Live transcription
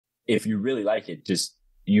if you really like it, just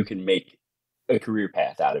you can make a career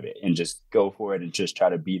path out of it and just go for it and just try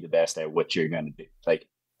to be the best at what you're going to do, like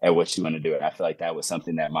at what you want to do. And I feel like that was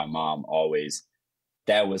something that my mom always,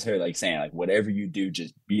 that was her like saying, like, whatever you do,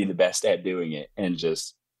 just be the best at doing it. And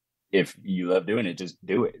just, if you love doing it, just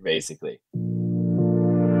do it, basically.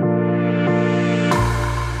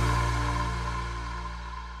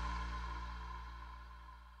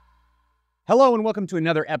 Hello and welcome to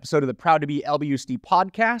another episode of the Proud to Be LBUSD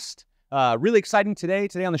podcast. Really exciting today.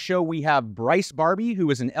 Today on the show, we have Bryce Barbee,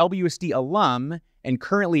 who is an LBUSD alum and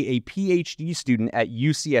currently a PhD student at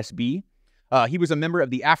UCSB. He was a member of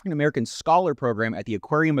the African American Scholar Program at the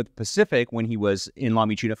Aquarium of the Pacific when he was in Long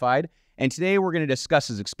Beach Unified. And today we're going to discuss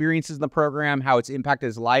his experiences in the program, how it's impacted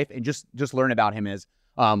his life, and just learn about him as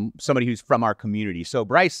somebody who's from our community. So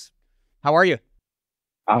Bryce, how are you?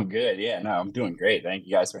 I'm good. Yeah, no, I'm doing great. Thank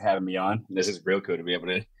you guys for having me on. This is real cool to be able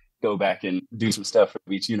to go back and do some stuff for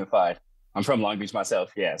Beach Unified. I'm from Long Beach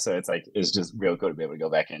myself. Yeah. So it's just real cool to be able to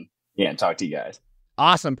go back and talk to you guys.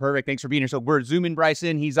 Awesome. Perfect. Thanks for being here. So we're zooming Bryce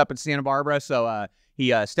in. He's up in Santa Barbara. So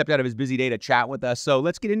he stepped out of his busy day to chat with us. So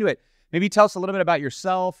let's get into it. Maybe tell us a little bit about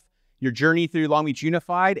yourself, your journey through Long Beach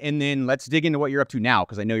Unified, and then let's dig into what you're up to now,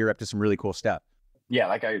 because I know you're up to some really cool stuff. Yeah,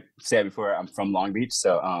 like I said before, I'm from Long Beach.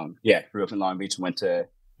 So grew up in Long Beach, went to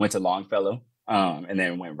Longfellow, and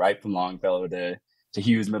then went right from Longfellow to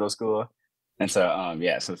Hughes Middle School. And so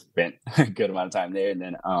so spent a good amount of time there, and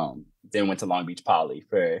then went to Long Beach Poly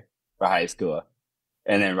for high school.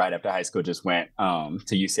 And then right after high school, just went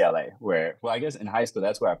to UCLA, where, well, I guess in high school,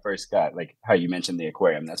 that's where I first got, like how you mentioned the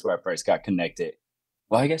aquarium, that's where I first got connected.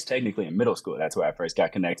 Well, I guess technically in middle school, that's where I first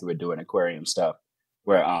got connected with doing aquarium stuff,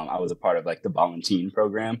 where I was a part of like the volunteer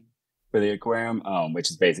program for the aquarium, which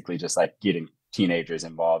is basically just like getting teenagers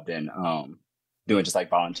involved in doing just like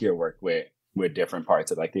volunteer work with different parts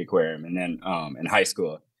of like the aquarium. And then in high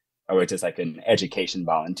school, I was just like an education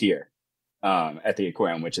volunteer at the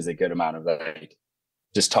aquarium, which is a good amount of like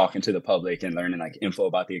just talking to the public and learning like info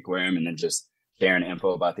about the aquarium, and then just sharing info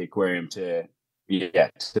about the aquarium to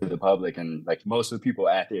the public. And like most of the people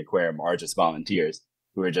at the aquarium are just volunteers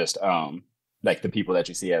who are just like the people that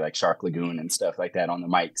you see at like Shark Lagoon and stuff like that on the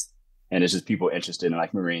mics. And it's just people interested in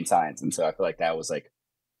like marine science. And so I feel like that was like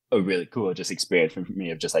a really cool just experience for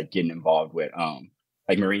me of just like getting involved with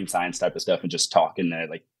like marine science type of stuff, and just talking to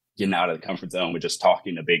like getting out of the comfort zone with just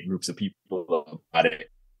talking to big groups of people about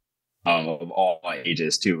it, of all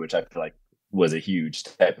ages too, which I feel like was a huge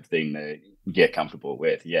type of thing to get comfortable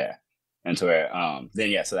with. Yeah. And so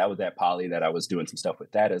so that was at Poly that I was doing some stuff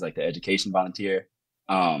with that as like the education volunteer,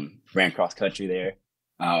 ran cross country there.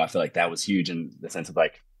 I feel like that was huge in the sense of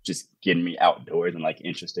like just getting me outdoors and like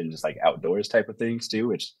interested in just like outdoors type of things too,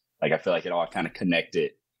 which like I feel like it all kind of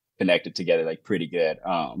connected together like pretty good.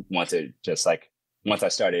 Once I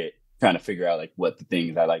started trying to figure out like what the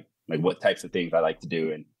things I like what types of things I like to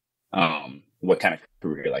do, and what kind of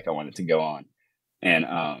career like I wanted to go on,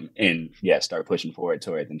 and start pushing forward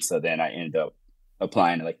towards. And so then I ended up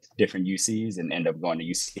applying to like different UCs and end up going to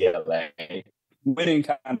UCLA, winning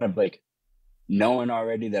kind of like knowing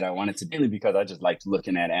already that I wanted to do it, because I just liked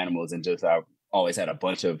looking at animals, and just I've always had a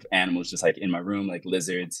bunch of animals just like in my room, like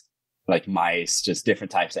lizards, like mice, just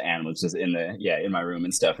different types of animals just in my room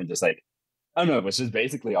and stuff. And just like, I don't know, I was just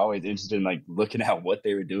basically always interested in like looking at what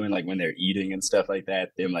they were doing, like when they're eating and stuff like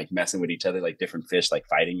that, them like messing with each other, like different fish like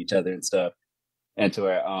fighting each other and stuff. And to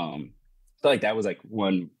where I feel like that was like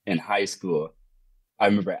one in high school. I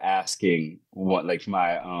remember asking what like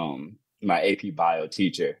my AP bio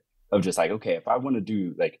teacher, of just like, okay, if I want to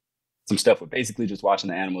do like some stuff with basically just watching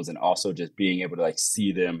the animals and also just being able to like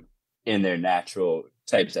see them in their natural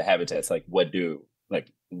types of habitats, like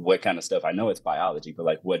what kind of stuff, I know it's biology, but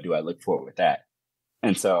like what do I look for with that?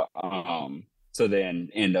 And so then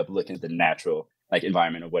end up looking at the natural like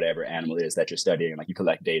environment of whatever animal it is that you're studying, and like you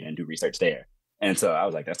collect data and do research there. And so I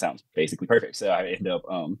was like, that sounds basically perfect. So I ended up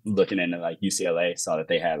looking into like UCLA, saw that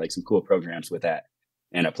they had like some cool programs with that,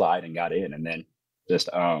 and applied and got in. And then just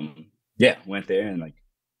went there and like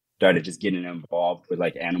started just getting involved with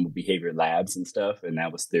like animal behavior labs and stuff. And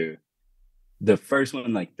that was through the first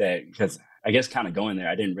one like that, because I guess kind of going there,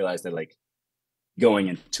 I didn't realize that like going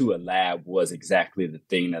into a lab was exactly the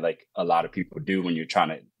thing that like a lot of people do when you're trying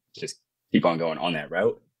to just keep on going on that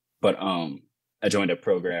route. But I joined a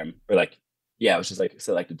program, or like I was just like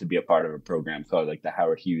selected to be a part of a program called like the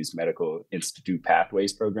Howard Hughes Medical Institute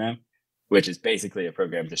Pathways program, which is basically a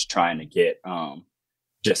program just trying to get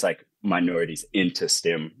just like minorities into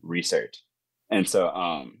STEM research. And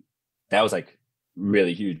so that was like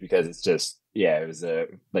really huge, because it's just, it was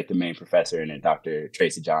like the main professor in it, Dr.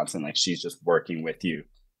 Tracy Johnson, like she's just working with you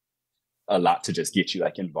a lot to just get you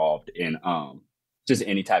like involved in just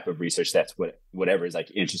any type of research that's whatever is like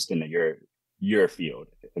interesting to your field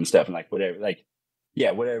and stuff, and like whatever, like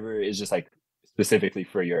whatever is just like specifically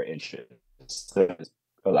for your interest. So there's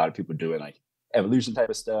a lot of people doing like evolution type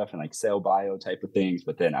of stuff and like cell bio type of things,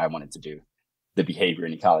 but then I wanted to do the behavior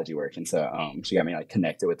and ecology work, and so she got me like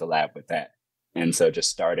connected with the lab with that, and so just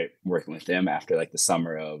started working with them after like the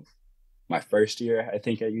summer of my first year, I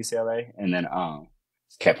think, at UCLA, and then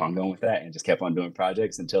kept on going with that and just kept on doing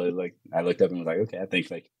projects until I looked up and was like, okay, I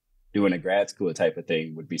think like doing a grad school type of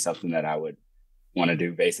thing would be something that I would want to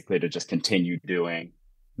do, basically to just continue doing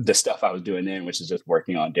the stuff I was doing then, which is just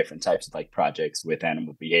working on different types of like projects with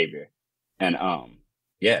animal behavior. And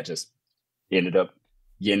just ended up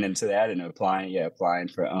getting into that and applying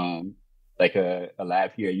for like a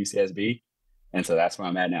lab here at UCSB. And so that's where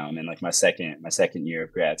I'm at now. I'm in like my second year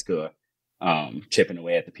of grad school, chipping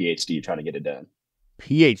away at the PhD, trying to get it done.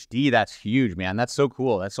 PhD, that's huge, man. That's so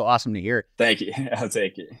cool. That's so awesome to hear. Thank you. I'll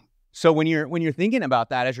take it. So when you're thinking about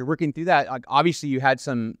that, as you're working through that, like obviously you had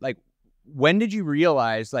some, like, when did you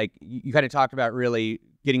realize, like, you kind of talked about really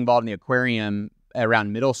getting involved in the aquarium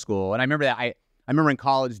around middle school? And I remember that I remember in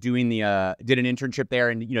college doing did an internship there,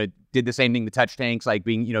 and did the same thing, the touch tanks, like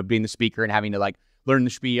being the speaker and having to like learn the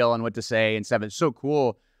spiel and what to say and stuff. It's so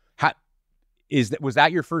cool. Was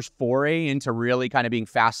that your first foray into really kind of being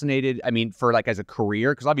fascinated? I mean, for like as a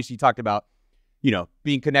career, because obviously you talked about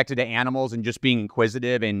being connected to animals and just being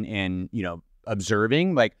inquisitive and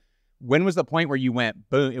observing. Like, when was the point where you went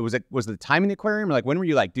boom? Was the time in the aquarium, or like when were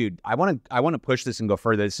you like, dude, I want to push this and go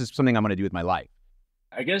further. This is something I'm going to do with my life.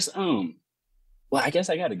 I guess I guess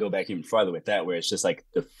I got to go back even farther with that, where it's just like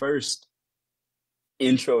the first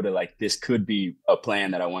intro to like this could be a plan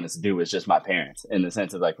that I wanted to do was just my parents, in the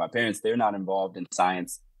sense of like my parents, they're not involved in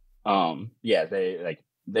science. They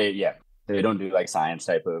don't do like science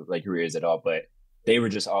type of like careers at all, but they were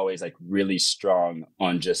just always like really strong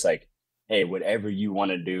on just like, hey, whatever you want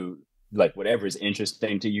to do, like whatever is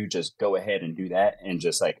interesting to you, just go ahead and do that. And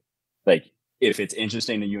just like if it's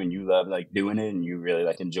interesting to you and you love like doing it and you really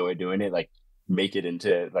like enjoy doing it, like make it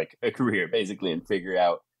into like a career basically and figure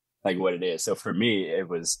out like what it is. So for me, it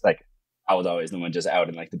was like I was always the one just out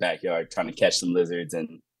in like the backyard trying to catch some lizards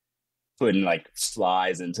and putting like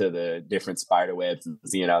flies into the different spider webs and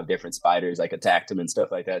seeing how different spiders like attacked them and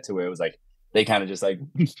stuff like that, to where it was like they kind of just like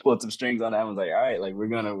pulled some strings on that and was like, all right, like we're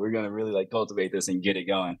gonna really like cultivate this and get it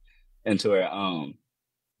going. And to where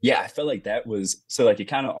I felt like that was, so like it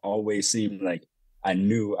kind of always seemed like I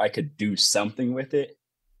knew I could do something with it.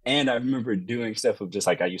 And I remember doing stuff of just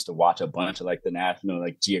like, I used to watch a bunch of like the National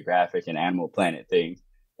like Geographic and Animal Planet things.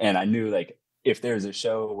 And I knew like if there's a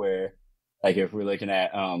show where like if we're looking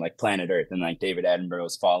at like Planet Earth and like David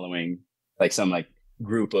Attenborough's following like some like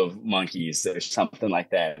group of monkeys or something like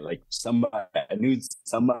that, like I knew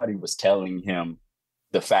somebody was telling him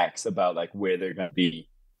the facts about like where they're going to be.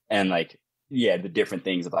 And like, the different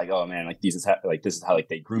things of like, oh man, like this is how like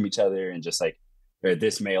they groom each other, and just like, or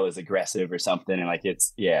this male is aggressive or something. And like,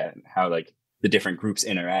 it's how like the different groups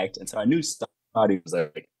interact. And so I knew somebody was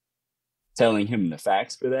like telling him the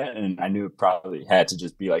facts for that. And I knew it probably had to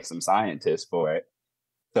just be like some scientist for it.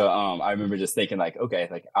 So I remember just thinking like, okay,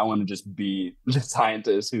 like I want to just be the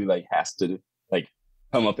scientist who like has to like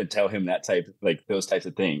come up and tell him that like those types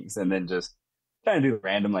of things. And then just kind of do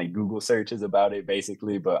random like Google searches about it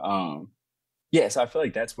basically. But so I feel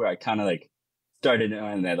like that's where I kind of like started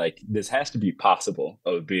on that, like this has to be possible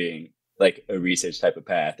of being like a research type of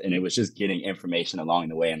path. And it was just getting information along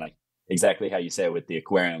the way, and like exactly how you said with the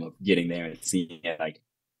aquarium, of getting there and seeing it like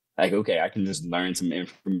okay, I can just learn some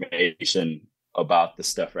information about the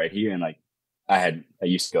stuff right here. And like I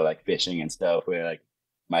used to go like fishing and stuff, where like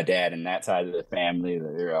my dad and that side of the family,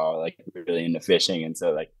 they're all like really into fishing, and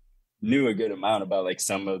so like knew a good amount about like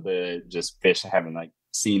some of the just fish, having like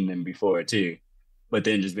seen them before too. But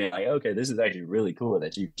then just being like, okay, this is actually really cool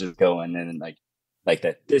that you just go in and like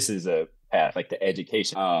that this is a path, like the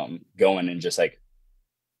education going, and just like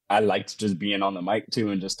I liked just being on the mic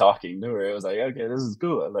too and just talking to her. It was like, okay, this is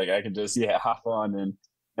cool. Like I could just hop on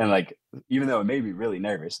and like, even though it made me really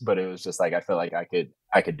nervous, but it was just like I felt like I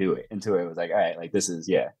could do it. And to it was like, all right, like this is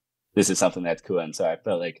something that's cool. And so I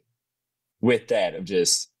felt like with that of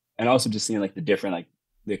just, and also just seeing like the different, like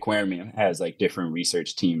the aquarium has like different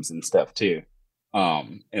research teams and stuff too,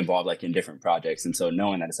 involved like in different projects. And so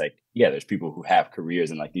knowing that it's like, there's people who have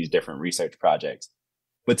careers in like these different research projects,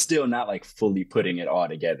 but still not like fully putting it all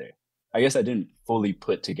together. I guess I didn't fully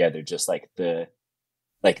put together just like the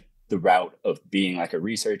route of being like a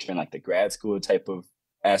researcher and like the grad school type of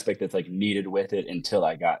aspect that's like needed with it until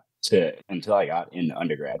I got into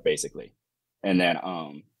undergrad basically. And then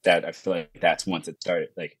that I feel like that's once it started,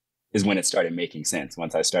 like, is when it started making sense.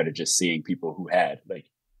 Once I started just seeing people who had like,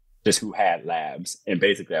 just who had labs. And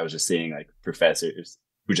basically I was just seeing like professors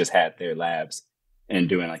who just had their labs and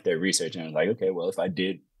doing like their research. And I was like, okay, well, if I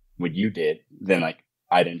did what you did, then like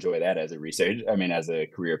I'd enjoy that as a research, as a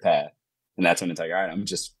career path. And that's when it's like, all right, I'm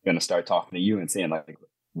just going to start talking to you and seeing like,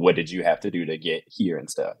 what did you have to do to get here and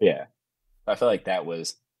stuff? Yeah. I feel like that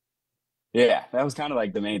was kind of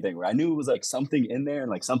like the main thing where I knew it was like something in there and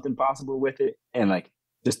like something possible with it. And like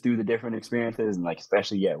just through the different experiences and like,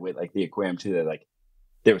 especially, with like the aquarium too, that like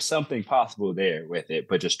there was something possible there with it,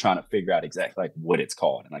 but just trying to figure out exactly like what it's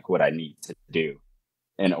called and like what I need to do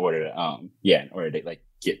in order to, in order to like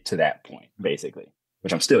get to that point basically,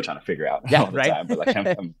 which I'm still trying to figure out all the time. But like,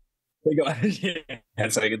 I'm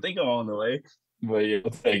and so I can think I'm on the way, but yeah,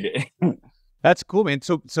 I'll take it. That's cool, man.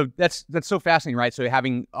 So that's so fascinating, right? So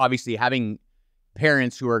having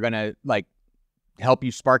parents who are gonna like help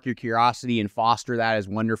you spark your curiosity and foster that is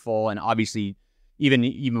wonderful. And obviously, even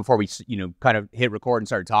before we kind of hit record and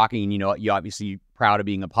started talking, you obviously proud of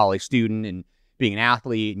being a poly student and being an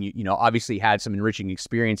athlete, and you obviously had some enriching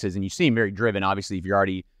experiences, and you seem very driven. Obviously, if you're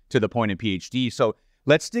already to the point of PhD, so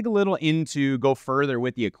let's dig a little go further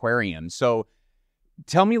with the aquarium. So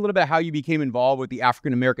tell me a little bit how you became involved with the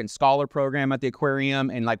African American Scholar Program at the aquarium,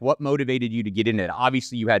 and like what motivated you to get into it.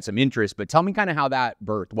 Obviously you had some interest, but tell me kind of how that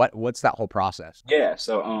birthed. What's that whole process? Yeah.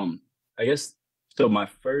 So I guess so my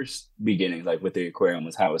first beginning like with the aquarium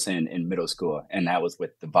was how I was in middle school, and that was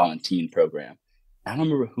with the volunteer program. I don't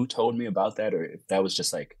remember who told me about that, or if that was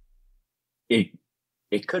just like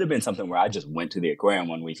it could have been something where I just went to the aquarium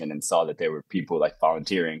one weekend and saw that there were people like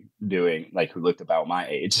volunteering, doing like who looked about my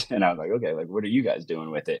age. And I was like, okay, like what are you guys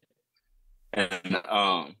doing with it? And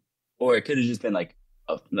or it could have just been like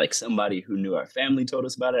somebody who knew our family told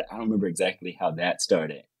us about it. I don't remember exactly how that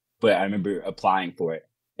started, but I remember applying for it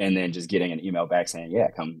and then just getting an email back saying,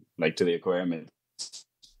 yeah, come like to the aquarium and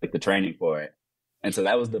like the training for it. And so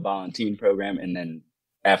that was the volunteer program. And then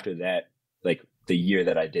after that, like the year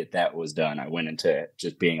that I did that was done, I went into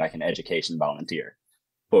just being like an education volunteer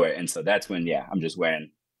for it. And so that's when, I'm just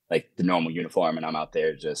wearing like the normal uniform and I'm out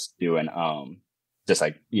there just doing, just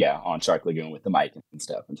like, on Shark Lagoon with the mic and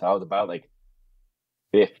stuff. And so I was about like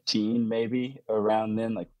 15, maybe around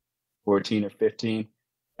then, like 14 or 15,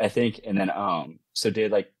 I think. And then, so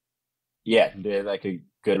did like a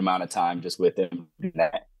good amount of time just with them doing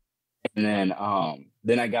that. And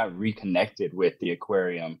then I got reconnected with the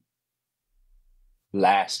aquarium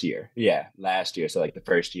last year. So like the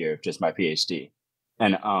first year of just my PhD.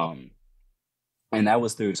 And that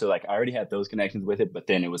was through, so like I already had those connections with it, but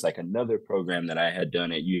then it was like another program that I had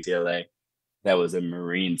done at UCLA that was a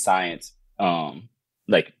marine science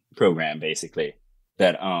like program basically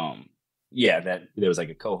that that there was like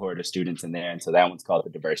a cohort of students in there. And so that one's called the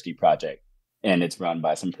Diversity Project. And it's run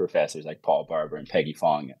by some professors like Paul Barber and Peggy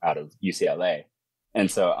Fong out of UCLA. And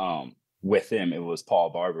so with them, it was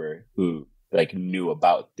Paul Barber who like knew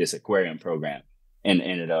about this aquarium program and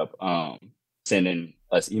ended up sending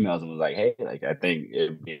us emails and was like, hey, like I think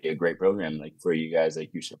it'd be a great program like for you guys,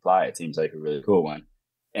 like you should apply. It seems like a really cool one.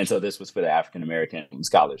 And so this was for the African American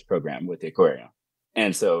Scholars Program with the aquarium.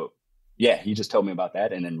 And so he just told me about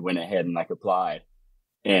that and then went ahead and like applied.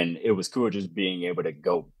 And it was cool just being able to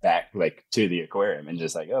go back like to the aquarium and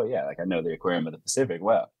just like, oh yeah, like I know the Aquarium of the Pacific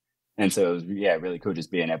well. And so it was really cool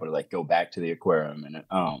just being able to like go back to the aquarium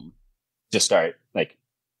and just start like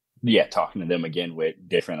talking to them again with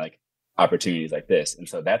different like opportunities like this. And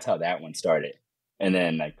so that's how that one started. And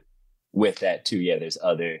then like with that too, there's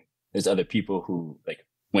other people who like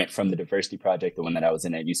went from the Diversity Project, the one that I was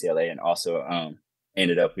in at UCLA, and also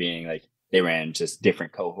ended up being like they ran just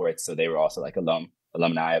different cohorts. So they were also like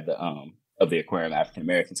alumni of the Aquarium African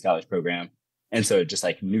American Scholars Program. And so just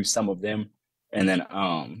like knew some of them. And then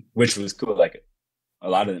which was cool, like a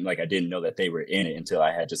lot of them, like I didn't know that they were in it until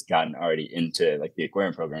I had just gotten already into like the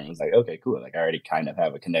aquarium program. It was like, okay, cool. Like I already kind of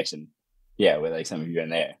have a connection, with like some of you in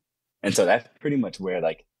there. And so that's pretty much where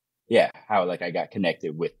like, how like I got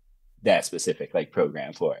connected with that specific like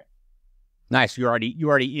program for it. Nice. You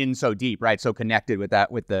already in so deep, right? So connected with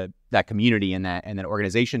that community and that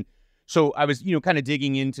organization. So I was, kind of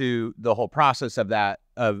digging into the whole process of that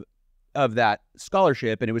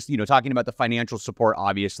scholarship, and it was, talking about the financial support,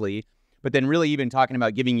 obviously, but then really even talking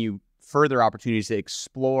about giving you further opportunities to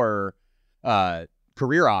explore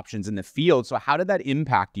career options in the field. So how did that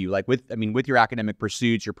impact you? Like with your academic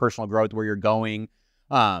pursuits, your personal growth, where you're going,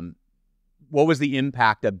 what was the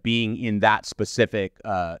impact of being in that specific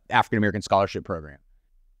African-American scholarship program?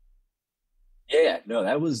 Yeah, no,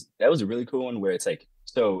 that was a really cool one where it's like,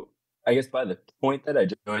 so I guess by the point that I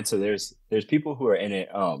joined, so there's people who are in it.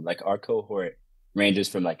 Like our cohort ranges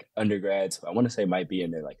from like undergrads. I want to say might be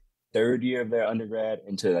in their like third year of their undergrad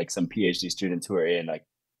into like some PhD students who are in like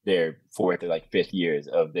their fourth or like fifth years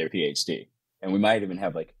of their PhD. And we might even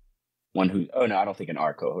have like one who, oh no, I don't think in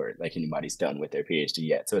our cohort like anybody's done with their PhD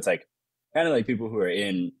yet. So it's like kind of like people who are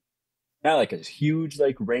in not like a huge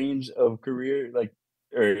like range of career like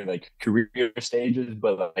or like career stages,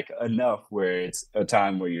 but like enough where it's a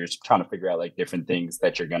time where you're trying to figure out like different things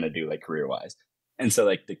that you're gonna do like career wise. And so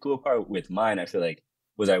like the cool part with mine, I feel like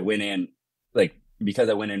was I went in like because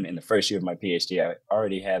I went in the first year of my PhD, I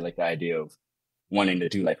already had like the idea of wanting to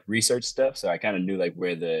do like research stuff. So I kind of knew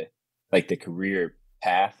where the career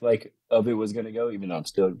path like of it was gonna go, even though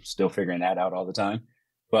I'm still figuring that out all the time.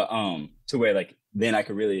 But to where like then I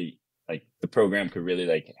could really like the program could really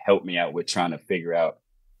like help me out with trying to figure out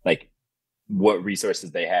like what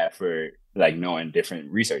resources they have for like knowing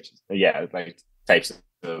different researches. Yeah, like types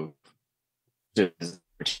of just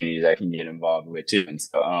opportunities I can get involved with too. And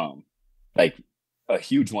so like a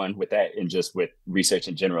huge one with that and just with research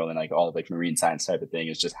in general and like all of like marine science type of thing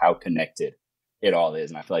is just how connected it all is.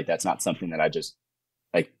 And I feel like that's not something that I just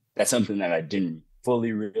like that's something that I didn't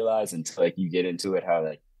fully realize until like you get into it, how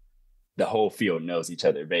like the whole field knows each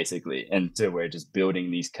other basically. And to where just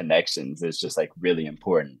building these connections is just like really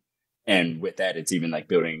important. And with that, it's even like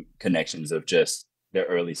building connections of just the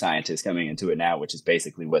early scientists coming into it now, which is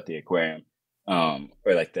basically what the aquarium or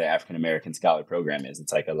like the African American Scholar Program is.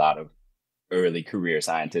 It's like a lot of early career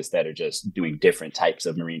scientists that are just doing different types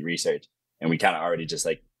of marine research. And we kind of already just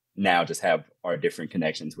like now just have our different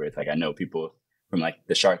connections where it's like I know people from like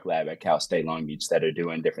the shark lab at Cal State Long Beach that are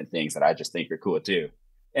doing different things that I just think are cool too.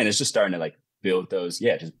 And it's just starting to like build those,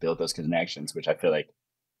 just build those connections, which I feel like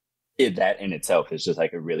that in itself is just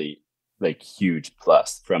like a really like huge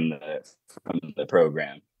plus from the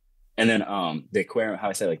program. And then the aquarium, how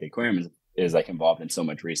I said like the aquarium is like involved in so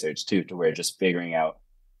much research too, to where just figuring out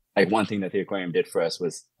like one thing that the aquarium did for us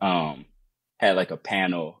was had like a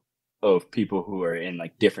panel of people who are in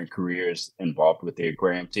like different careers involved with the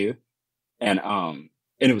aquarium too. And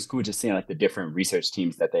it was cool just seeing like the different research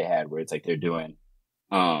teams that they had where it's like they're doing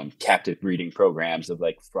captive breeding programs of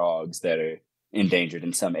like frogs that are endangered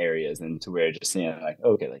in some areas, and to where just seeing like,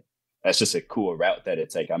 okay, like that's just a cool route that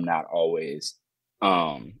it's like I'm not always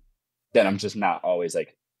that I'm just not always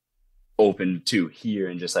like open to here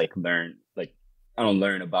and just like learn like I don't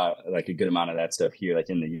learn about like a good amount of that stuff here like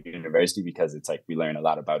in the university, because it's like we learn a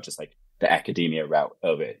lot about just like the academia route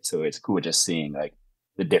of it. So it's cool just seeing like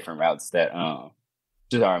the different routes that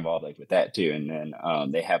just are involved like with that too. And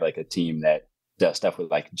then they have like a team that does stuff with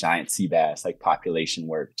like giant sea bass, like population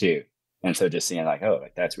work too. And so just seeing like, oh,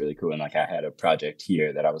 like that's really cool. And like I had a project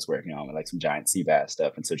here that I was working on with like some giant sea bass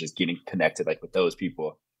stuff. And so just getting connected like with those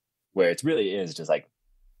people where it really is just like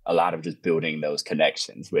a lot of just building those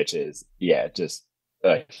connections, which is, just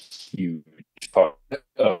a huge part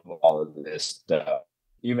of all of this stuff.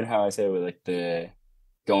 Even how I said with like the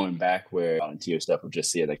going back where volunteer stuff of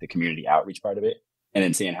just seeing like the community outreach part of it. And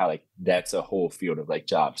then seeing how like that's a whole field of like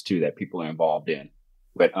jobs too that people are involved in.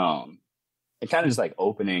 But it kind of just like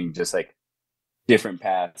opening just like different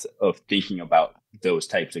paths of thinking about those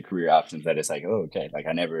types of career options that it's like, oh, okay, like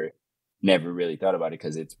I never really thought about it,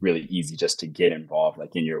 because it's really easy just to get involved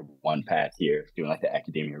like in your one path here doing like the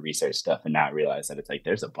academia research stuff and not realize that it's like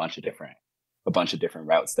there's a bunch of different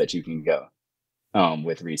routes that you can go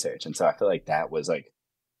with research. And so I feel like that was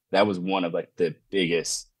one of like the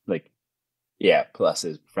biggest like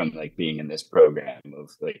pluses from like being in this program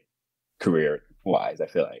of like career wise. I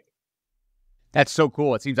feel like that's so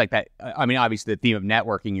cool. It seems like that. I mean, obviously the theme of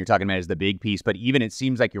networking you're talking about is the big piece, but even it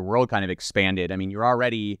seems like your world kind of expanded. I mean, you're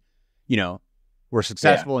already, were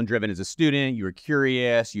successful and driven as a student. You were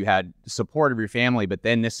curious. You had support of your family, but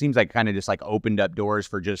then this seems like kind of just like opened up doors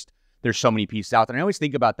for just, there's so many pieces out there. And I always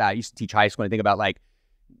think about that. I used to teach high school and I think about like,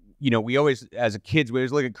 we always, as a kids, we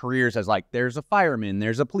always look at careers as like, there's a fireman,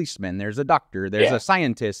 there's a policeman, there's a doctor, there's a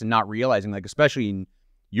scientist, and not realizing like, especially in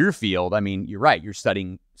your field, I mean, you're right. You're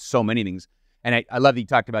studying so many things. And I love that you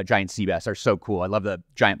talked about giant sea bass. They're so cool. I love the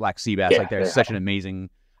giant black sea bass. Like they're such an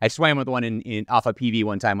amazing, I swam with one in off a PV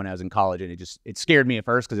one time when I was in college, and it scared me at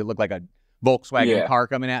first because it looked like a Volkswagen car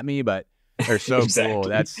coming at me, but they're so cool.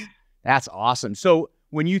 That's awesome. So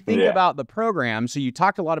when you think about the program, so you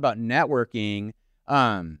talked a lot about networking.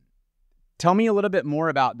 Tell me a little bit more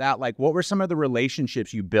about that. Like, what were some of the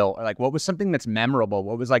relationships you built? Or like, what was something that's memorable?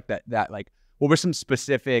 What was like that like, what were some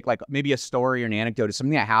specific, like maybe a story or an anecdote or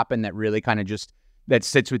something that happened that really kind of just, that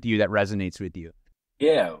sits with you, that resonates with you?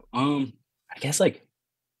 Yeah. I guess like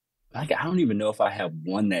I don't even know if I have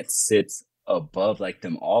one that sits above like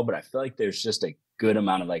them all, but I feel like there's just a good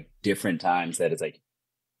amount of like different times that it's like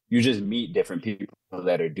you just meet different people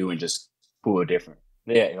that are doing just cool different,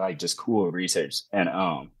 yeah, like just cool research, and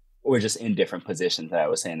or just in different positions that I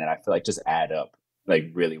was saying that I feel like just add up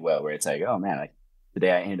like really well, where it's like, oh man, like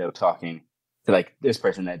today I end up talking to like this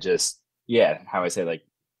person that just, yeah, how I say, like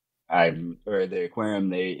or the aquarium,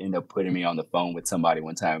 they end up putting me on the phone with somebody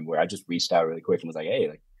one time where I just reached out really quick and was like, hey,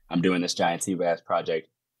 like I'm doing this giant sea bass project.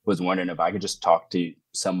 Was wondering if I could just talk to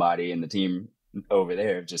somebody in the team over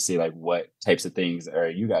there, just see like what types of things are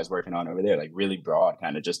you guys working on over there, like really broad,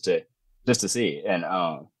 kind of just to see. And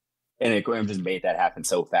aquarium just made that happen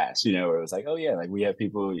so fast, you know, where it was like, oh yeah, like we have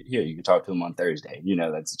people here, you can talk to them on Thursday, you know,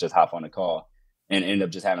 let's just hop on a call and end up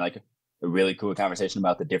just having like a really cool conversation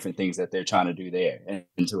about the different things that they're trying to do there.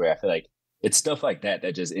 And to where I feel like it's stuff like that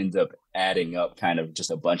that just ends up adding up kind of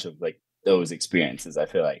just a bunch of like those experiences, I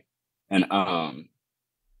feel like. And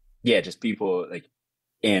yeah, just people like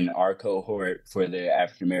in our cohort for the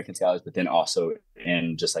African American scholars, but then also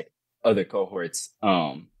in just like other cohorts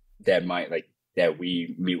that might like that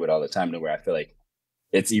we meet with all the time, to where I feel like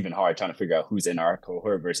it's even hard trying to figure out who's in our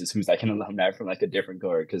cohort versus who's like an alumni from like a different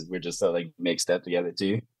cohort, because we're just so like mixed up together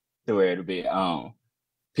too. To where it'll be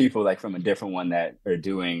people like from a different one that are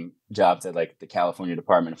doing jobs at like the California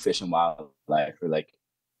Department of Fish and Wildlife, or like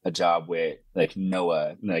a job with like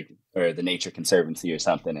NOAA, like, or the Nature Conservancy or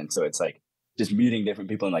something. And so it's like just meeting different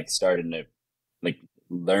people and like starting to like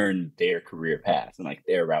learn their career path and like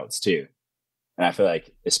their routes too. And I feel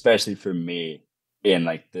like, especially for me in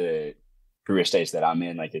like the career stage that I'm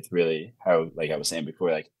in, like it's really, how, like I was saying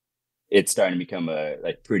before, like it's starting to become a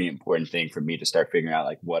like pretty important thing for me to start figuring out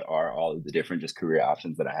like what are all of the different just career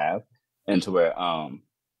options that I have. And to where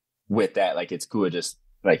with that, like it's cool, just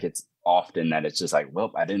like it's often that it's just like,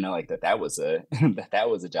 well, I didn't know like that was a that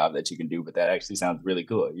was a job that you can do, but that actually sounds really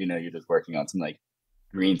cool. You know, you're just working on some like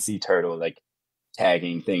green sea turtle like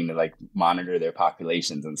tagging thing to like monitor their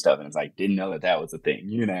populations and stuff, and it's like, didn't know that was a thing,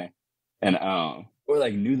 you know. And or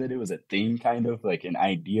like knew that it was a thing, kind of like an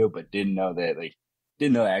idea, but didn't know that, like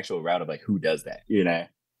didn't know the actual route of like who does that, you know.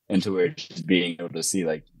 And to where just being able to see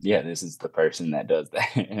like, yeah, this is the person that does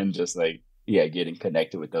that and just like, yeah, getting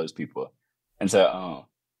connected with those people. And so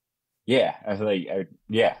yeah, I feel like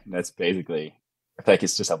yeah, that's basically, I feel like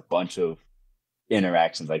it's just a bunch of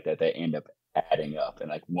interactions like that that end up adding up. And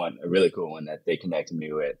like a really cool one that they connected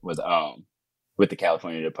me with was with the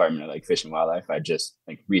California Department of like Fish and Wildlife. I just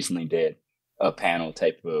like recently did a panel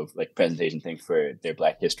type of like presentation thing for their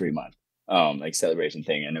Black History Month like celebration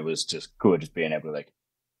thing, and it was just cool just being able to like,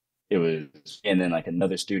 it was, and then like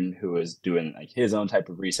another student who was doing like his own type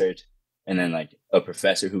of research, and then like a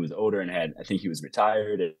professor who was older and had, I think he was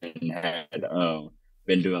retired and had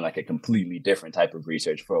been doing like a completely different type of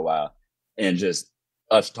research for a while, and just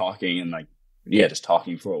us talking and like, yeah, just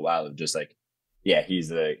talking for a while of just like, yeah,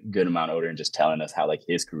 he's a good amount older and just telling us how like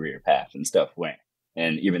his career path and stuff went.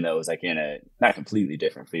 And even though it was like in a not completely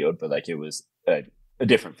different field, but like it was a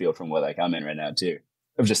different field from what like I'm in right now too,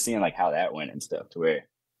 of just seeing like how that went and stuff, to where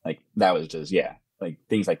like that was just, yeah, like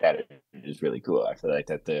things like that is really cool. I feel like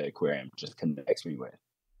that the aquarium just connects me with.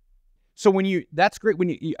 So that's great. When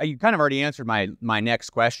you kind of already answered my next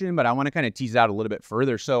question, but I want to kind of tease out a little bit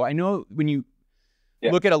further. So I know when you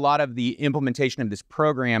look at a lot of the implementation of this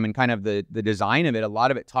program and kind of the design of it, a lot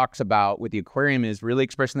of it talks about with the aquarium is really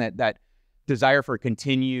expressing that desire for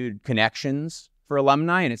continued connections for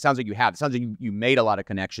alumni. And it sounds like you have. It sounds like you made a lot of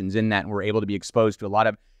connections in that and were able to be exposed to a lot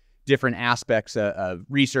of different aspects of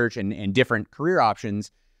research and different career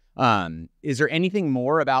options. Is there anything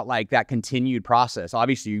more about like that continued process?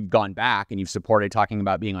 Obviously, you've gone back and you've supported talking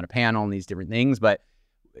about being on a panel and these different things, but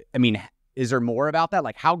I mean, is there more about that?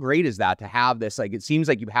 Like, how great is that to have this? Like, it seems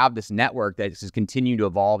like you have this network that has continued to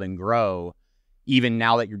evolve and grow even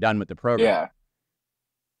now that you're done with the program. Yeah.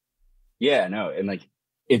 Yeah, no. And like,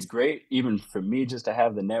 it's great even for me just to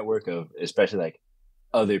have the network of, especially like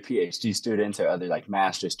other PhD students or other like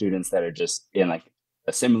master students that are just in like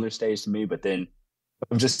a similar stage to me, but then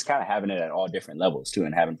I'm just kind of having it at all different levels too,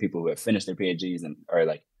 and having people who have finished their PhDs and are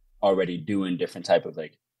like already doing different type of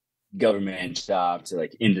like government jobs or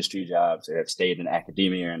like industry jobs, or have stayed in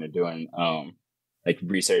academia and are doing like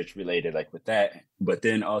research related like with that. But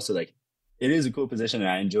then also like it is a cool position, and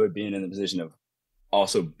I enjoy being in the position of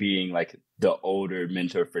also being like the older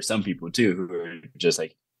mentor for some people too, who are just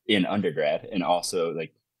like in undergrad. And also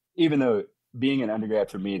like, even though being an undergrad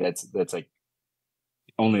for me, that's like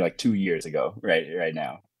only like 2 years ago, right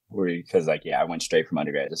now, because like, yeah, I went straight from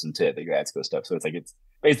undergrad just into the grad school stuff. So it's like, it's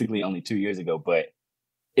basically only 2 years ago, but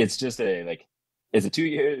it's just it's a 2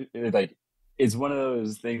 year, like it's one of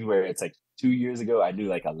those things where it's like 2 years ago, I knew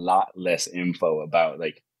like a lot less info about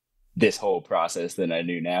like this whole process than I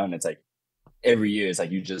knew now. And it's like every year, it's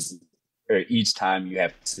like or each time you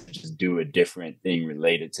have to just do a different thing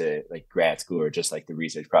related to like grad school or just like the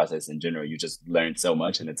research process in general. You just learn so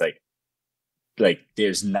much. And it's like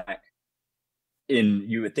there's not,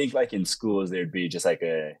 you would think like in schools, there'd be just like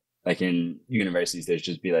like in universities, there's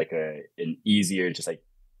just be like an easier, just like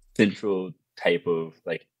central type of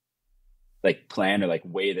like plan or like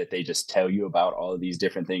way that they just tell you about all of these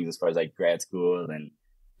different things as far as like grad school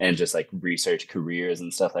and just like research careers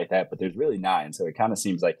and stuff like that. But there's really not. And so it kind of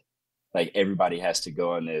seems like everybody has to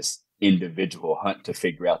go on this individual hunt to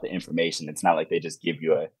figure out the information. It's not like they just give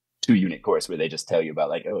you a 2-unit course where they just tell you about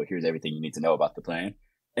like, oh, here's everything you need to know about the plan.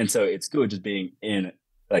 And so it's good just being in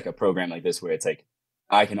like a program like this where it's like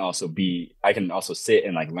I can also sit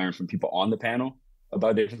and like learn from people on the panel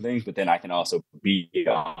about different things, but then I can also be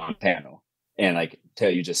on panel and like tell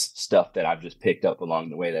you just stuff that I've just picked up along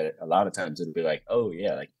the way that a lot of times it'll be like, oh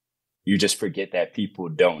yeah, like you just forget that people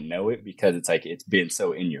don't know it because it's like it's been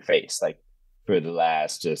so in your face like for the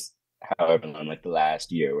last just however long, like the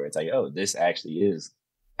last year, where it's like, oh, this actually is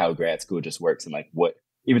how grad school just works. And like what,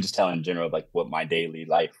 even just telling in general like what my daily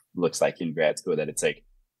life looks like in grad school, that it's like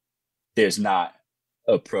there's not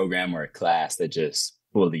a program or a class that just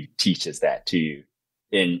fully teaches that to you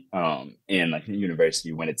in like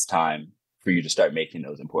university when it's time for you to start making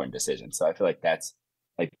those important decisions. So I feel like that's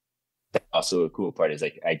also a cool part, is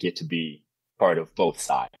like I get to be part of both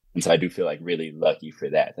sides. And so I do feel like really lucky for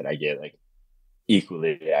that I get like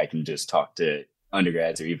equally, I can just talk to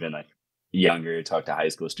undergrads or even like younger, talk to high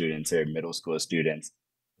school students or middle school students,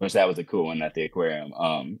 which that was a cool one that the Aquarium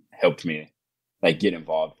helped me like get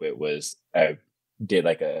involved with. Was I did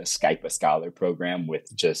like a Skype a Scholar program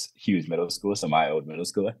with just Hughes Middle School, so my old middle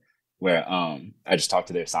school, where I just talked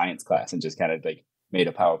to their science class and just kind of like made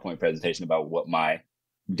a PowerPoint presentation about what my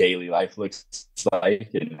daily life looks like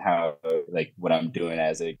and how like what I'm doing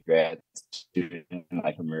as a grad student and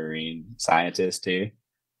like a marine scientist too.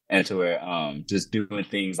 And to where just doing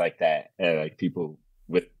things like that, like people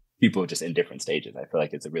just in different stages. I feel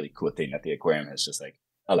like it's a really cool thing that the Aquarium has just like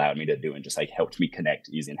allowed me to do and just like helped me connect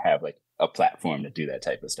easy and have like a platform to do that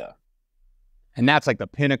type of stuff. And that's like the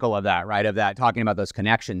pinnacle of that, right? Of that, talking about those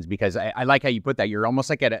connections, because I like how you put that. You're almost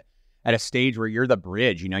like at a stage where you're the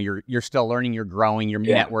bridge. You know, you're still learning, you're growing, you're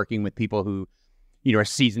networking with people who, you know, are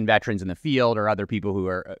seasoned veterans in the field or other people who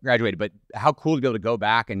are graduated. But how cool to be able to go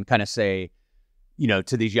back and kind of say, you know,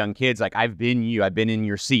 to these young kids, like, I've been in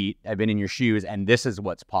your seat, I've been in your shoes, and this is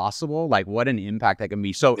what's possible. Like, what an impact that can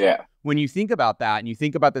be. So when you think about that and you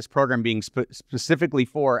think about this program being specifically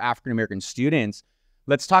for African-American students,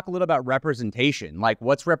 let's talk a little about representation. Like,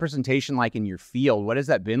 what's representation like in your field? What has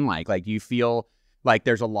that been like? Like, do you feel like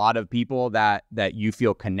there's a lot of people that you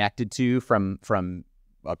feel connected to from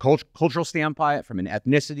a cultural standpoint, from an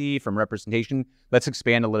ethnicity, from representation? Let's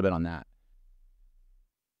expand a little bit on that.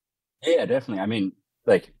 Yeah, definitely. I mean,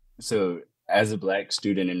 like, so as a Black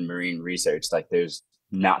student in marine research, like there's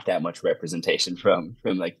not that much representation from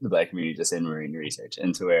like the Black community just in marine research.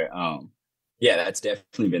 And to where, that's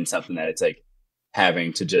definitely been something that it's like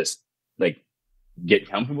having to just like get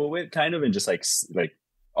comfortable with kind of, and just like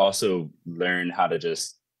also learn how to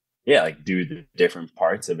just, like do the different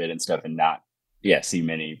parts of it and stuff, and not, see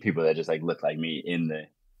many people that just like look like me in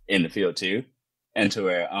the field too. And to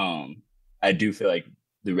where, I do feel like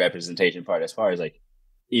the representation part, as far as like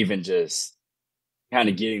even just kind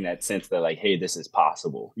of getting that sense that like, hey, this is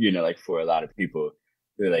possible, you know, like for a lot of people,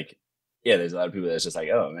 they're like, there's a lot of people that's just like,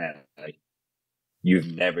 oh man, like you've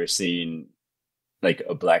never seen like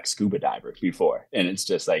a Black scuba diver before. And it's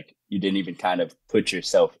just like, you didn't even kind of put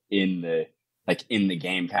yourself in the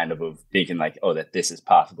game kind of thinking like, oh, that this is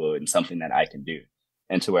possible and something that I can do.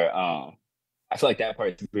 And to where, I feel like that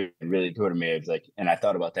part really, really cool to me. It's like, and I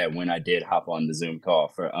thought about that when I did hop on the Zoom call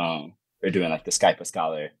for doing like the Skype a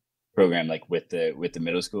Scholar program, like with the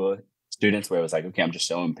middle school students, where it was like, okay, I'm just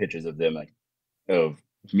showing pictures of them, like of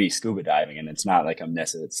me scuba diving. And it's not like I'm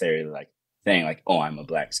necessarily like saying like, oh, I'm a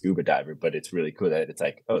Black scuba diver, but it's really cool that it's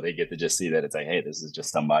like, oh, they get to just see that it's like, hey, this is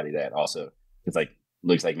just somebody that also it's like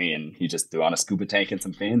looks like me, and he just threw on a scuba tank and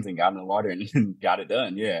some fins and got in the water and got it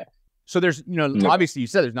done. Yeah. So there's, you know, obviously you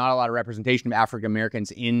said there's not a lot of representation of African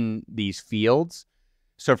Americans in these fields.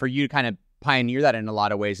 So for you to kind of pioneer that in a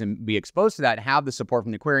lot of ways and be exposed to that, have the support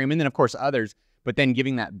from the Aquarium, and then of course others, but then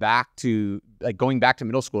giving that back to like going back to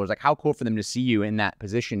middle schoolers, like how cool for them to see you in that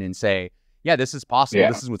position and say, yeah, this is possible.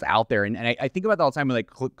 This is what's out there. And I think about that all the time with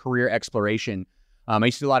like career exploration. I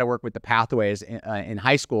used to do a lot of work with the pathways in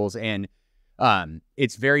high schools, and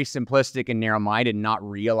It's very simplistic and narrow-minded, not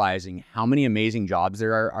realizing how many amazing jobs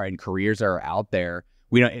there are and careers that are out there.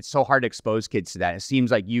 It's so hard to expose kids to that. It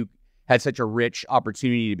seems like you had such a rich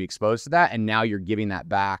opportunity to be exposed to that, and now you're giving that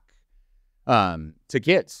back to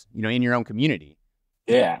kids, in your own community.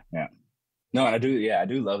 Yeah. No, I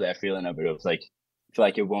do love that feeling of it. It was like, I feel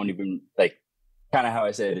like it won't even, like, kind of how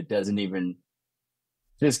I said, it doesn't even,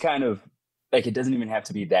 just kind of, like, it doesn't even have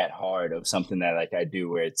to be that hard of something that, like, I do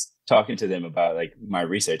where it's talking to them about, like, my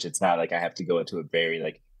research. It's not like I have to go into a very,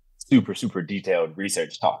 like, super, super detailed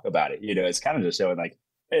research talk about it. It's kind of just showing, like,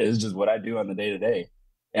 hey, this is just what I do on the day to day.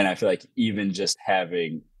 And I feel like even just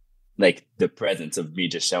having, like, the presence of me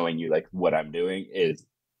just showing you, like, what I'm doing is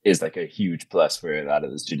like a huge plus for a lot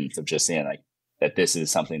of the students of just saying, like, that this is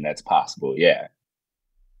something that's possible. Yeah.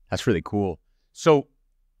 That's really cool. So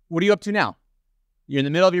what are you up to now? You're in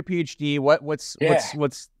the middle of your PhD. What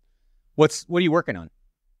are you working on?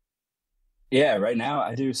 Yeah, right now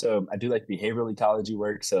I do like behavioral ecology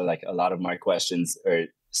work. So like a lot of my questions are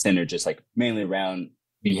centered just like mainly around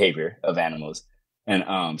behavior of animals.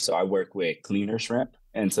 And so I work with cleaner shrimp.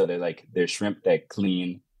 And so they're shrimp that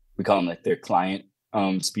clean, we call them like their client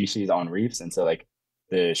species on reefs. And so like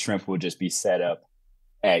the shrimp will just be set up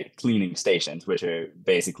at cleaning stations, which are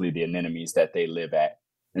basically the anemones that they live at.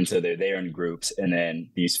 And so they're there in groups, and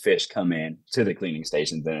then these fish come in to the cleaning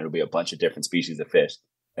stations, and it'll be a bunch of different species of fish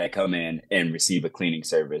that come in and receive a cleaning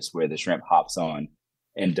service where the shrimp hops on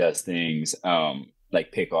and does things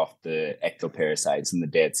like pick off the ectoparasites and the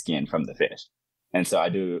dead skin from the fish. And so I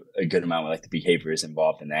do a good amount of like the behaviors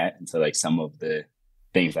involved in that. And so like some of the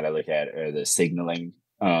things that I look at are the signaling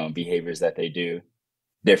behaviors that they do.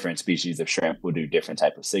 Different species of shrimp will do different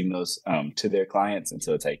type of signals to their clients. And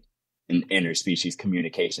so it's like an interspecies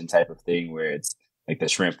communication type of thing where it's like the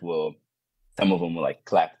shrimp some of them will like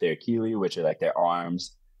clap their chelae, which are like their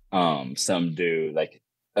arms. Some do like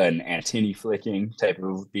an antennae flicking type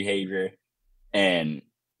of behavior. And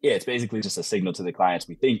yeah, it's basically just a signal to the clients.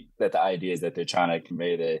 We think that the idea is that they're trying to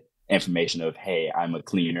convey the information of, hey, I'm a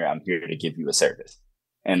cleaner. I'm here to give you a service.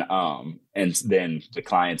 And then the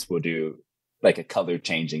clients will do like a color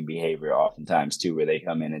changing behavior oftentimes too, where they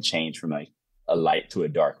come in and change from like a light to a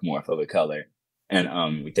dark morph of a color.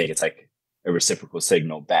 And we think it's like a reciprocal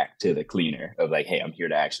signal back to the cleaner of like, hey, I'm here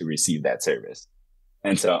to actually receive that service.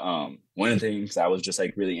 And so one of the things I was just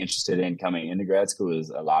like really interested in coming into grad school is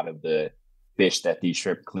a lot of the fish that these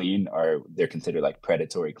shrimp clean they're considered like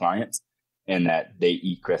predatory clients, and that they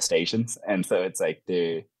eat crustaceans. And so it's like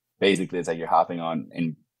it's like you're hopping on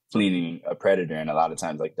and cleaning a predator, and a lot of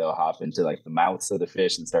times like they'll hop into like the mouths of the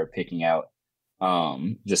fish and start picking out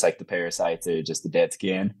just like the parasites or just the dead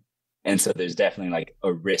skin. And so there's definitely like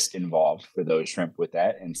a risk involved for those shrimp with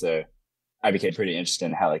that. And so I became pretty interested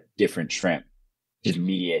in how like different shrimp just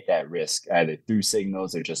mediate that risk either through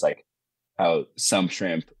signals or just like how some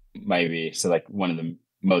shrimp might be. So like one of the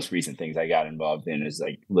most recent things I got involved in is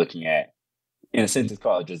like looking at, in a sense, it's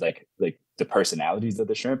called just like the personalities of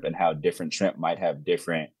the shrimp and how different shrimp might have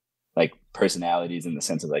different like personalities, in the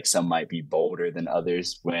sense of like some might be bolder than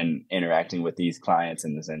others when interacting with these clients,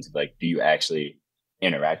 in the sense of like, do you actually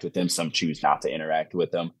interact with them? Some choose not to interact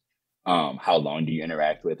with them. How long do you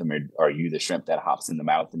interact with them? Or are you the shrimp that hops in the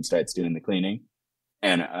mouth and starts doing the cleaning?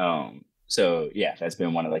 And so yeah, that's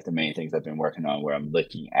been one of like the main things I've been working on, where I'm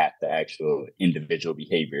looking at the actual individual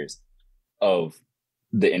behaviors of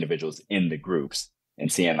the individuals in the groups and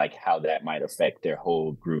seeing like how that might affect their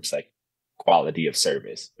whole group's like quality of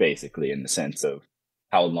service, basically, in the sense of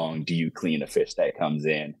how long do you clean a fish that comes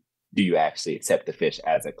in? Do you actually accept the fish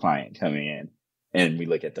as a client coming in? And we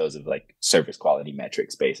look at those of like service quality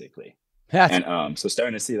metrics, basically. So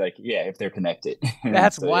starting to see like, yeah, if they're connected.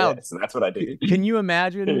 That's so, wild. Yeah, so that's what I do. Can you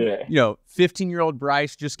imagine, 15-year-old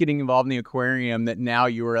Bryce just getting involved in the aquarium, that now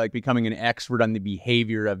you are like becoming an expert on the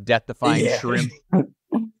behavior of death-defying shrimp?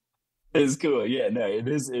 It's cool. Yeah, no, it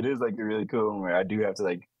is like a really cool one where I do have to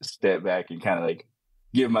like step back and kind of like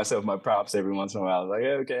give myself my props every once in a while. Like,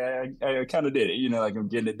 okay, I kind of did it, like I'm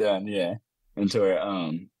getting it done. Yeah. And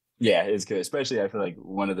so, yeah, it's good. Especially I feel like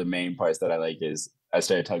one of the main parts that I like is, I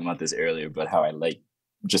started talking about this earlier, but how I like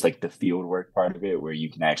just like the field work part of it, where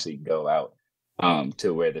you can actually go out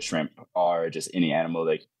to where the shrimp are, just any animal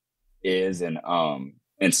like is, and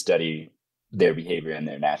study their behavior in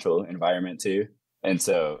their natural environment too. And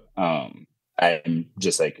so I'm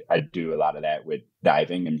just like, I do a lot of that with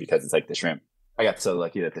diving, and because it's like the shrimp, I got so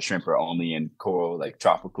lucky that the shrimp are only in coral, like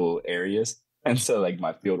tropical areas. And so like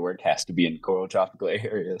my field work has to be in coral tropical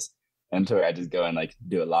areas. And so I just go and like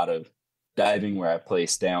do a lot of diving where I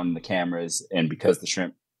place down the cameras, and because the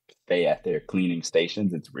shrimp stay at their cleaning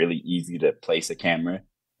stations, it's really easy to place a camera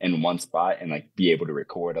in one spot and like be able to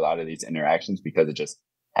record a lot of these interactions because it just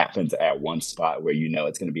happens at one spot where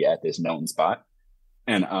it's going to be at this known spot.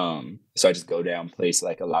 And so I just go down, place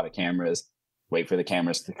like a lot of cameras, wait for the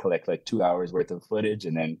cameras to collect like 2 hours worth of footage,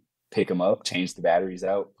 and then pick them up, change the batteries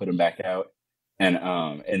out, put them back out. And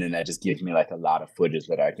then that just gives me like a lot of footage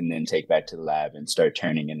that I can then take back to the lab and start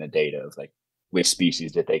turning in the data of like which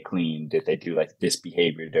species did they clean? Did they do like this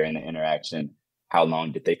behavior during the interaction? How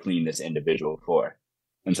long did they clean this individual for?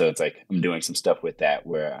 And so it's like I'm doing some stuff with that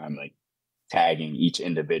where I'm like tagging each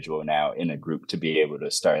individual now in a group to be able to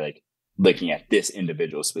start like looking at this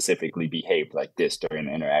individual specifically behaved like this during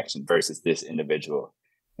the interaction versus this individual,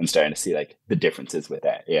 and starting to see like the differences with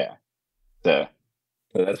that. Yeah. So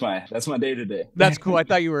that's my day to day. That's cool. I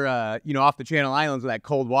thought you were, off the Channel Islands with that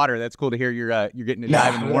cold water. That's cool to hear you're getting to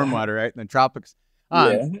dive in the warm water, right? In the tropics.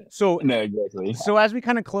 So no, exactly. So as we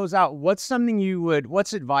kind of close out, what's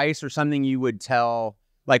advice or something you would tell,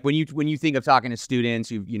 like when you think of talking to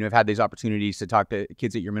students, you've had these opportunities to talk to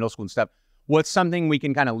kids at your middle school and stuff. What's something we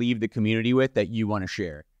can kind of leave the community with that you want to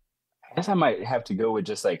share? I guess I might have to go with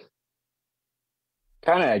just like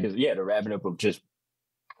kind of, I guess, to wrap it up of just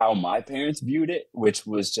how my parents viewed it, which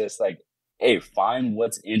was just like, hey, find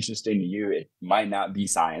what's interesting to you. It might not be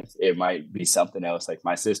science. It might be something else. Like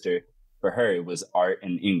my sister, for her, it was art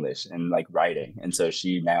and English and like writing. And so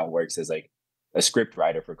she now works as like a script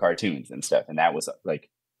writer for cartoons and stuff. And that was like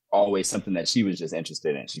always something that she was just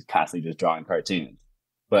interested in. She's constantly just drawing cartoons.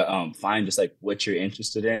 But find just like what you're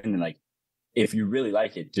interested in. And like, if you really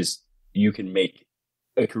like it, just you can make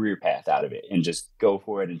a career path out of it and just go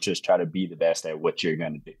for it and just try to be the best at what you're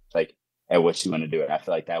going to do, like at what you want to do. And I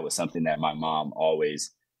feel like that was something that my mom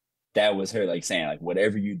always, that was her like saying, like,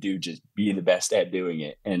 whatever you do, just be the best at doing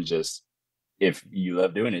it. And just, if you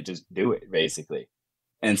love doing it, just do it, basically.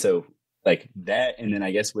 And so like that, and then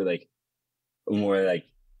I guess with like a more like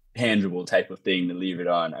tangible type of thing to leave it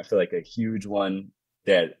on, I feel like a huge one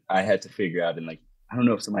that I had to figure out, and like, I don't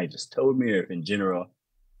know if somebody just told me or if in general,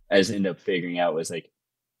 I just ended up figuring out, was like,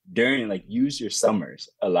 during like use your summers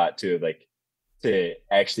a lot to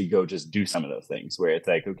actually go just do some of those things where it's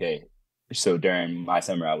like, okay, so during my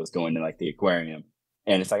summer I was going to like the aquarium,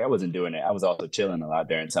 and it's like I wasn't doing it. I was also chilling a lot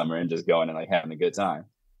during summer and just going and like having a good time,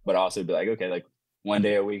 but also be like, okay, like one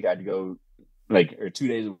day a week I'd go like, or 2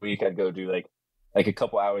 days a week I'd go do like a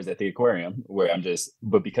couple hours at the aquarium where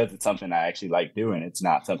but because it's something I actually like doing, it's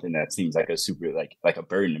not something that seems like a super like a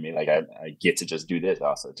burden to me. Like I get to just do this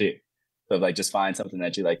also too. So like just find something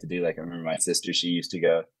that you like to do. Like I remember my sister, she used to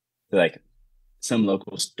go to like some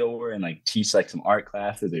local store and like teach like some art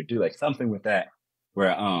classes or do like something with that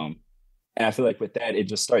where and I feel like with that it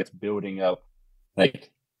just starts building up,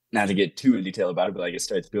 like, not to get too in detail about it, but like it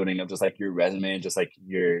starts building up just like your resume and just like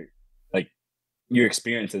your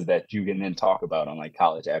experiences that you can then talk about on like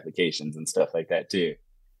college applications and stuff like that too.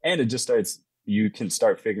 And it just you can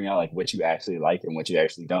start figuring out like what you actually like and what you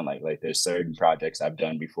actually don't like. Like there's certain projects I've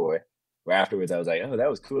done before where afterwards I was like, oh, that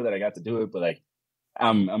was cool that I got to do it, but like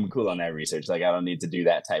I'm cool on that research. Like I don't need to do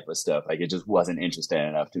that type of stuff. Like it just wasn't interesting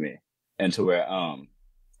enough to me. And to where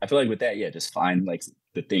I feel like with that, just find like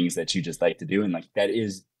the things that you just like to do. And like that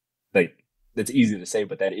is like, that's easy to say,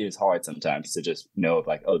 but that is hard sometimes to just know of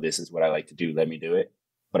like, oh, this is what I like to do, let me do it.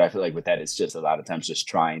 But I feel like with that, it's just a lot of times just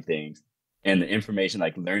trying things, and the information,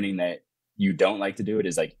 like learning that you don't like to do it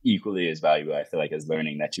is like equally as valuable, I feel like, as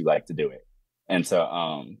learning that you like to do it. And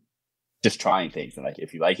so just trying things, and like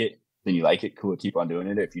if you like it, then you like it, cool, keep on doing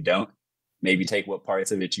it. If you don't, maybe take what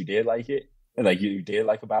parts of it you did like it and like you did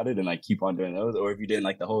like about it and like keep on doing those. Or if you didn't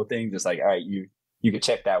like the whole thing, just like, all right, you could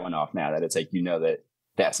check that one off now that it's like, that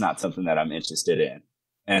that's not something that I'm interested in.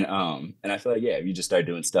 And I feel like, if you just start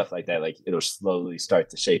doing stuff like that, like it'll slowly start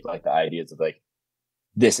to shape like the ideas of like,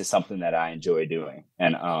 this is something that I enjoy doing.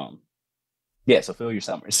 And so fill your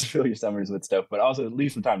summers with stuff, but also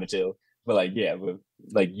leave some time to chill. But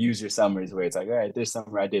like use your summers where it's like, all right, this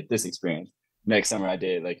summer I did this experience. Next summer I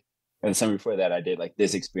did like, and the summer before that I did like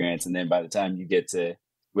this experience. And then by the time you get to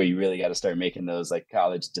where you really got to start making those like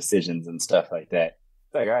college decisions and stuff like that,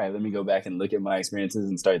 it's like, all right, let me go back and look at my experiences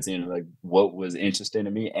and start seeing like what was interesting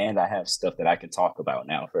to me. And I have stuff that I can talk about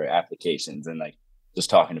now for applications and like just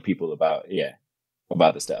talking to people about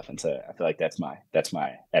the stuff. And so I feel like that's my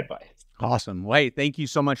advice. Awesome. Wait, thank you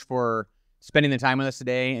so much for spending the time with us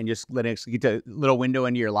today and just letting us get a little window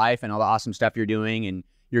into your life and all the awesome stuff you're doing and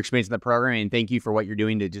your experience in the program. And thank you for what you're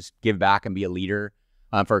doing to just give back and be a leader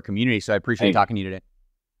for our community. So I appreciate talking to you today.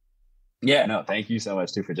 Yeah, no, thank you so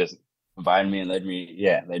much too for just inviting me and letting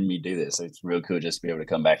me do this. It's real cool just to be able to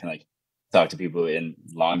come back and like talk to people in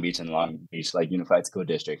Long Beach and Long Beach like Unified School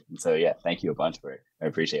District. And so thank you a bunch for it. I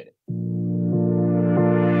appreciate it.